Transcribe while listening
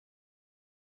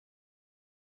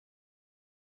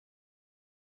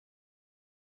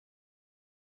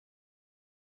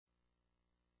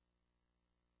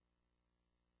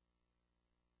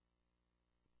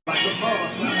Like a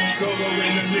boss, go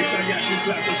in the mix, I got you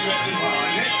clapping, sweating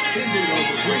hard. Bend it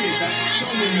over, bring it back,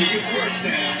 show me you can twerk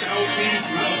that southeast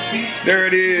mouthpiece. There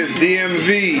it is,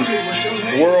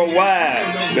 DMV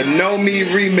Worldwide, the Know Me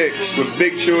remix with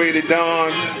Big Choowy the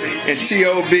Don and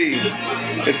T.O.B.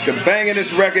 It's the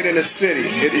bangingest record in the city.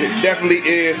 It definitely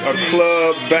is a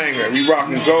club banger. We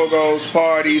rocking go-go's,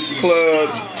 parties,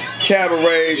 clubs,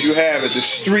 cabarets, you have it, the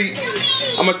streets.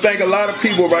 I'm going to thank a lot of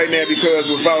people right now because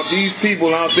without these people,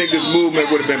 I don't think this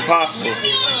movement would have been possible.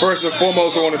 First and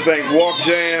foremost, I want to thank Walk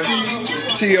Jam,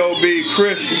 T.O.B.,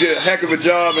 Chris, you did a heck of a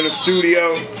job in the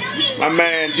studio. My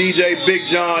man DJ Big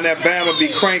John at Bama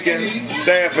be cranking,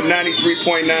 staff of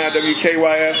 93.9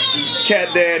 WKYS, Cat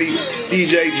Daddy,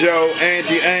 DJ Joe,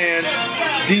 Angie Ange,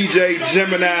 DJ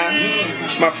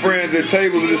Gemini, my friends at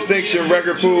Tables of Distinction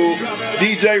Record Pool,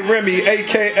 DJ Remy,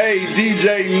 aka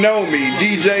DJ Know Me,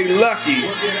 DJ Lucky,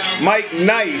 Mike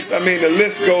Nice. I mean, the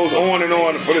list goes on and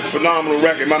on for this phenomenal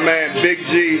record. My man Big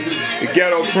G, the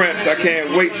Ghetto Prince. I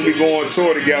can't wait till we go on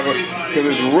tour together because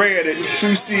it's rare that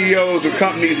two CEOs of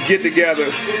companies get together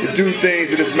to do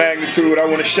things of this magnitude. I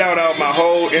want to shout out my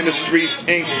whole In the Streets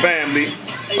Inc. family.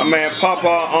 My man Papa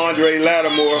Andre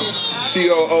Lattimore,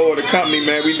 COO of the company,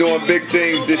 man. We doing big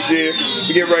things this year.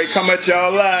 We get ready to come at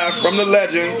y'all live from the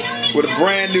legend with a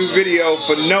brand new video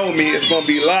for Know Me. It's going to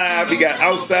be live. We got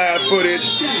outside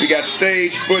footage. We got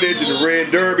stage footage of the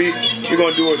Red Derby. We're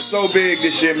going to do it so big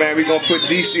this year, man. We're going to put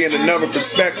DC in another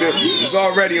perspective. It's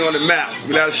already on the map.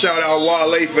 We got to shout out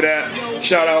Wale for that.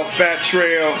 Shout out Fat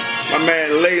Trail. My man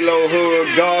Laylo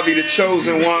Hood, Garvey the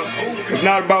Chosen One. It's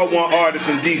not about one artist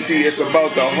in DC. It's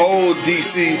about the whole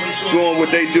DC doing what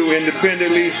they do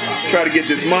independently. Try to get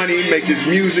this money, make this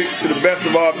music to the best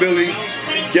of our ability.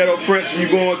 Ghetto Prince, when you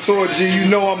go on tour, G, you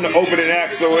know I'm the opening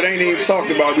act, so it ain't even talked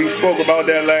about. We spoke about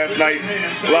that last night,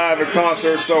 live at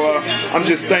concert, so I'm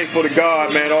just thankful to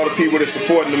God, man, all the people that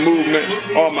supporting the movement,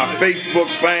 all my Facebook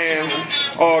fans,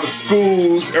 all the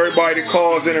schools, everybody that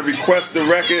calls in and requests the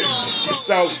record, the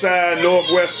South Side,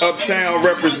 Northwest, Uptown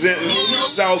representing,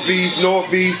 Southeast,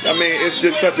 Northeast. I mean, it's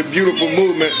just such a beautiful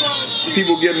movement.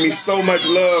 People giving me so much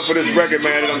love for this record,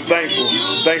 man, and I'm thankful.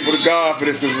 Thankful to God for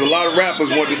this, because a lot of rappers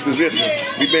want this position.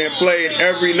 We've been played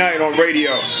every night on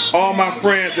radio. All my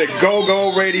friends at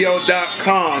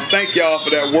GoGoRadio.com, thank y'all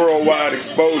for that worldwide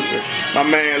exposure. My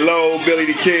man Low, Billy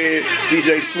the Kid,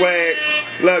 DJ Swag,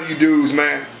 love you dudes,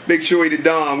 man. Big Choowy the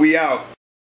Don, we out.